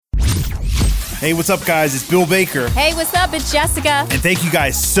Hey, what's up, guys? It's Bill Baker. Hey, what's up? It's Jessica. And thank you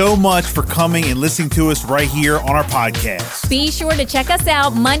guys so much for coming and listening to us right here on our podcast. Be sure to check us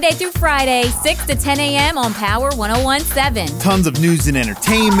out Monday through Friday, 6 to 10 a.m. on Power 101.7. Tons of news and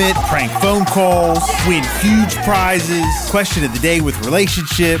entertainment, prank phone calls, win huge prizes, question of the day with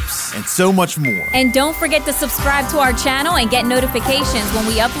relationships, and so much more. And don't forget to subscribe to our channel and get notifications when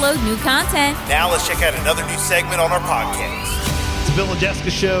we upload new content. Now let's check out another new segment on our podcast. It's the Bill and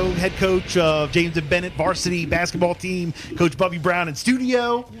Jessica Show. Head coach of James M Bennett varsity basketball team, Coach Bubby Brown in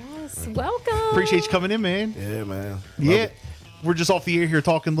studio. Yes, welcome. Appreciate you coming in, man. Yeah, man. Yeah. We're just off the air here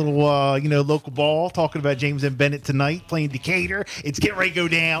talking little, local ball, talking about James M Bennett tonight, playing Decatur. It's get ready to go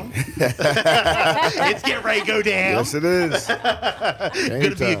down. It's get ready to go down. Yes, it is. Going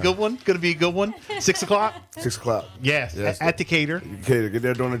to be a good one. 6 o'clock? 6 o'clock. Yes, at Decatur. Decatur, get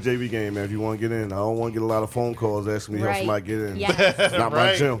there during the JV game, man, if you want to get in. I don't want to get a lot of phone calls asking me how somebody get in. Yes. It's not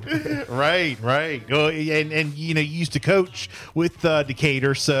my gym. Right. Go and you used to coach with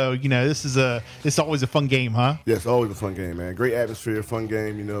Decatur, so this is always a fun game, huh? Yes, always a fun game, man. Great atmosphere, fun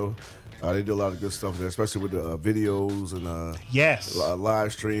game. They do a lot of good stuff there, especially with the videos and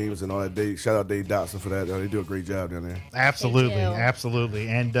live streams and all that. Shout out Dave Dotson for that. They do a great job down there. Absolutely.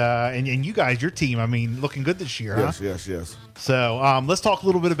 And you guys, your team, looking good this year, huh? Yes. So let's talk a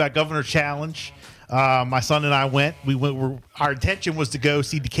little bit about Governor Challenge. My son and I went. Our intention was to go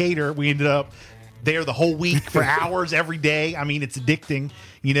see Decatur. We ended up there the whole week for hours every day. It's addicting,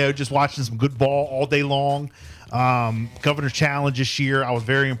 just watching some good ball all day long. Governor's Challenge this year, I was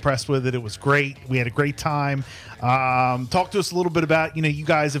very impressed with it. It was great. We had a great time. Talk to us a little bit about you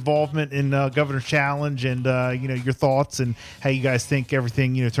guys' involvement in Governor's Challenge and your thoughts and how you guys think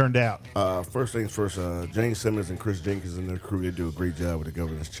everything turned out. First things first, James Simmons and Chris Jenkins and their crew, they do a great job with the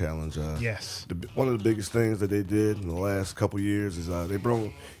Governor's Challenge. Yes. One of the biggest things that they did in the last couple years is they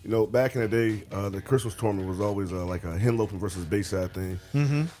brought, back in the day, the Christmas tournament was always like a Henlopen versus Bayside thing.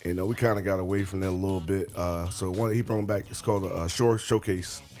 Mm-hmm. We kind of got away from that a little bit. So he brought back, it's called a Shore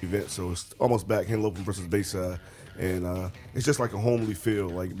Showcase event. So it's almost back Henlopen versus Bayside. And it's just like a homely feel,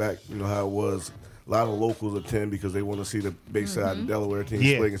 like back, how it was. A lot of locals attend because they want to see the Bayside and Delaware teams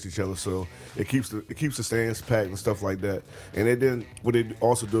play against each other. So it keeps the stands packed and stuff like that. And they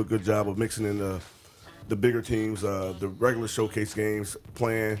also do a good job of mixing in the bigger teams, the regular showcase games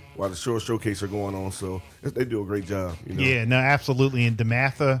playing while the Shore Showcase are going on. So they do a great job. Yeah, no, absolutely. And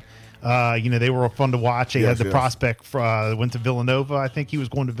DeMatha, they were fun to watch. They had the prospect went to Villanova. I think he was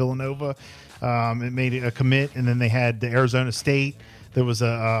going to Villanova. It made a commit, and then they had the Arizona State. There was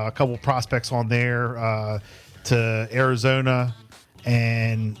a couple prospects on there to Arizona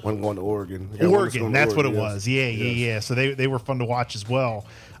and one going to Oregon. Oregon, that's what it was. Yeah. So they were fun to watch as well.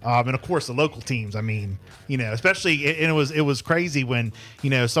 And of course the local teams. Especially and it was crazy when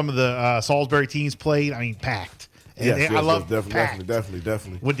some of the Salisbury teams played. Packed. Yes, I love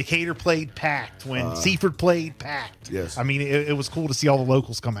definitely. When Decatur played, packed. When Seaford played, packed. Yes. It was cool to see all the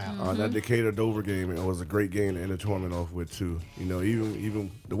locals come out. That Decatur-Dover game, it was a great game to end the tournament off with too.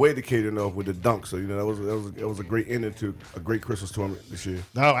 Even the way Decatur ended off with the dunk. So that was a great ending to a great Christmas tournament this year.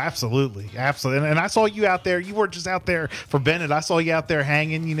 Oh, absolutely. And I saw you out there. You weren't just out there for Bennett. I saw you out there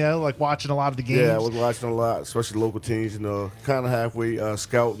hanging. Like watching a lot of the games. Yeah, I was watching a lot, especially local teams. Kind of halfway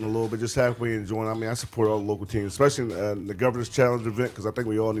scouting a little bit, just halfway enjoying. I support all the local teams, especially in the Governor's Challenge event, because I think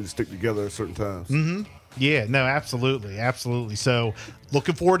we all need to stick together at certain times. Mm-hmm. Yeah, no, absolutely. So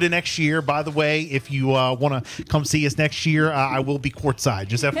looking forward to next year. By the way, if you want to come see us next year, I will be courtside,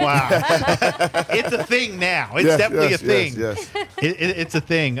 just FYI. It's a thing now. It's definitely a thing. Yes. It's a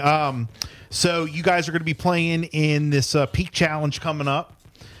thing. So you guys are going to be playing in this Peak Challenge coming up.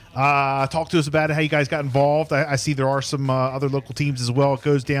 Talk to us about it, how you guys got involved. I see there are some other local teams as well. It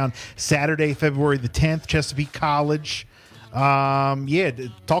goes down Saturday, February the 10th, Chesapeake College. Talk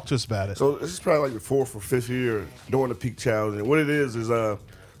to us about it. So this is probably like the 4th or 5th year doing the Peak Challenge. And what it is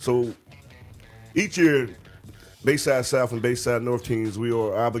so each year, Bayside South and Bayside North teams, we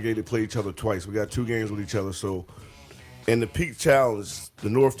are obligated to play each other twice. We got 2 games with each other. So in the Peak Challenge, the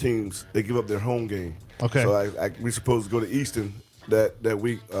North teams, they give up their home game. Okay. So we're supposed to go to Easton that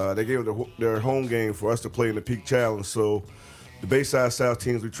week. They gave up their home game for us to play in the Peak Challenge. So the Bayside South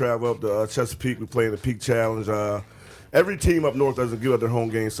teams, we travel up to Chesapeake. We play in the Peak Challenge. Every team up north doesn't give up their home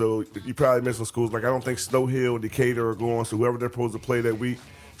game, so you probably miss some schools. Like I don't think Snow Hill, Decatur are going, so whoever they're supposed to play that week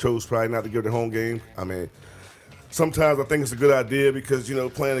chose probably not to give their home game. Sometimes I think it's a good idea because,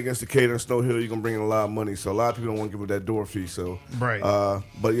 playing against Decatur and Snow Hill, you're going to bring in a lot of money. So a lot of people don't want to give up that door fee. So, right.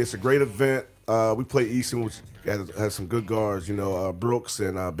 But it's a great event. We play Easton, which has some good guards, Brooks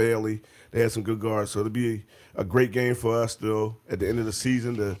and Bailey. They had some good guards. So it'll be a great game for us, though, at the end of the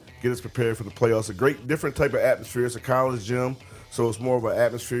season to get us prepared for the playoffs. A great different type of atmosphere. It's a college gym, so it's more of an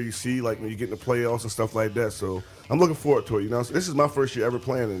atmosphere you see like when you get in the playoffs and stuff like that. So I'm looking forward to it. So this is my first year ever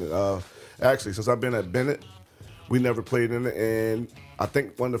playing in it. Actually, since I've been at Bennett, we never played in it. And I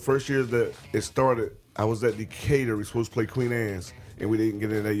think one of the first years that it started, I was at Decatur. We were supposed to play Queen Anne's, and we didn't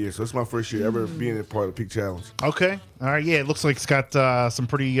get in that year. So it's my first year ever being a part of the Peak Challenge. Okay. All right. Yeah, it looks like it's got some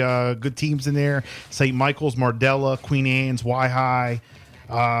pretty good teams in there. St. Michael's, Mardella, Queen Anne's, Y-High,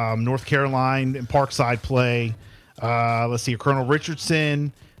 North Carolina, and Parkside play. Let's see, Colonel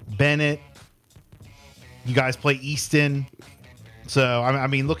Richardson, Bennett. You guys play Easton. So, I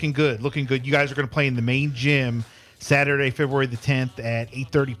mean, looking good. Looking good. You guys are going to play in the main gym Saturday, February the 10th at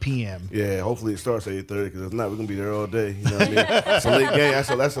 8:30 p.m. Yeah, hopefully it starts at 8:30 because if not, we're going to be there all day. You know what I mean? It's a late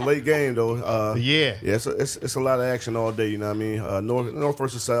game. That's a late game, though. Yeah, it's a lot of action all day, you know what I mean? North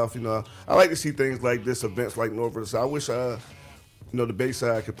versus South, you know. I like to see things like this, events like North versus South. I wish, the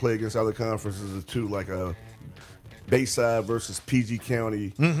Bayside could play against other conferences too, like a Bayside versus PG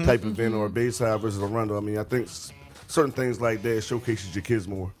County type event or a Bayside versus Arundel. I mean, I think certain things like that showcases your kids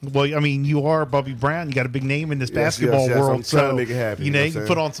more. Well, I mean, you are Bobby Brown. You got a big name in this basketball world. I'm trying to make it happen. You can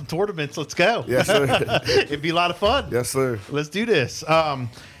put on some tournaments. Let's go. Yes, sir. It'd be a lot of fun. Yes, sir. Let's do this.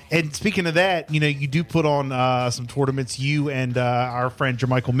 And speaking of that, you do put on some tournaments. You and our friend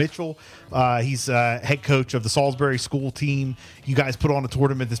Jermichael Mitchell, he's head coach of the Salisbury school team. You guys put on a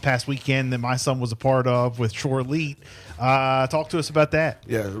tournament this past weekend that my son was a part of with Shore Elite. Talk to us about that.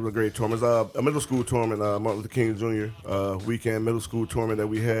 Yeah, it was a great tournament. It was a middle school tournament, Martin Luther King Jr. Weekend middle school tournament that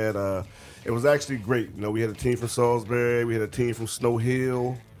we had. It was actually great. We had a team from Salisbury, we had a team from Snow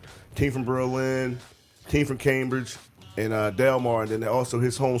Hill, team from Berlin, team from Cambridge, and Delmar, and then also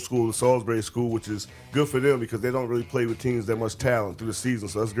his home school, the Salisbury School, which is good for them because they don't really play with teams that much talent through the season,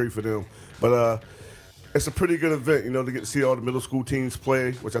 so that's great for them. But it's a pretty good event, to get to see all the middle school teams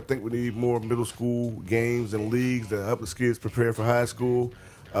play, which I think we need more middle school games and leagues to help the kids prepare for high school.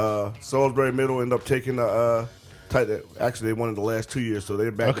 Salisbury Middle ended up taking the title. Actually, they won in the last 2 years, so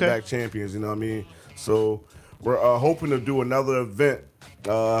they're back-to-back champions, you know what I mean? So we're hoping to do another event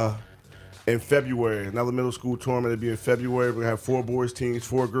in February, another middle school tournament. It'll be in February. We're going to have 4 boys teams,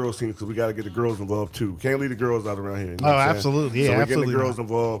 4 girls teams, because we got to get the girls involved, too. Can't leave the girls out around here. Absolutely. Yeah, so we're absolutely. getting the girls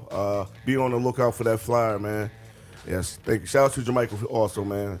involved. Be on the lookout for that flyer, man. Yes, thank you. Shout out to Jermichael also,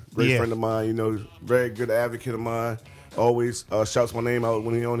 man. Great friend of mine, very good advocate of mine. Always shouts my name out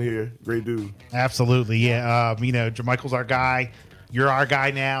when he's on here. Great dude. Absolutely, yeah. Jermichael's our guy. You're our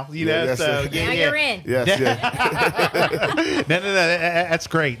guy now, Now you're in. Yes, yeah. No, that's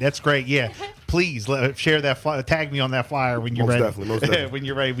great. That's great. Yeah, please share that. Tag me on that flyer when you're ready. Most definitely. When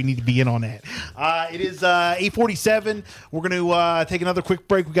you're ready, we need to be in on that. It is 8:47. We're going to take another quick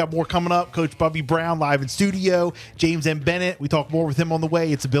break. We got more coming up. Coach Bobby Brown live in studio. James M Bennett. We talk more with him on the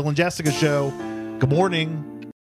way. It's a Bill and Jessica show. Good morning.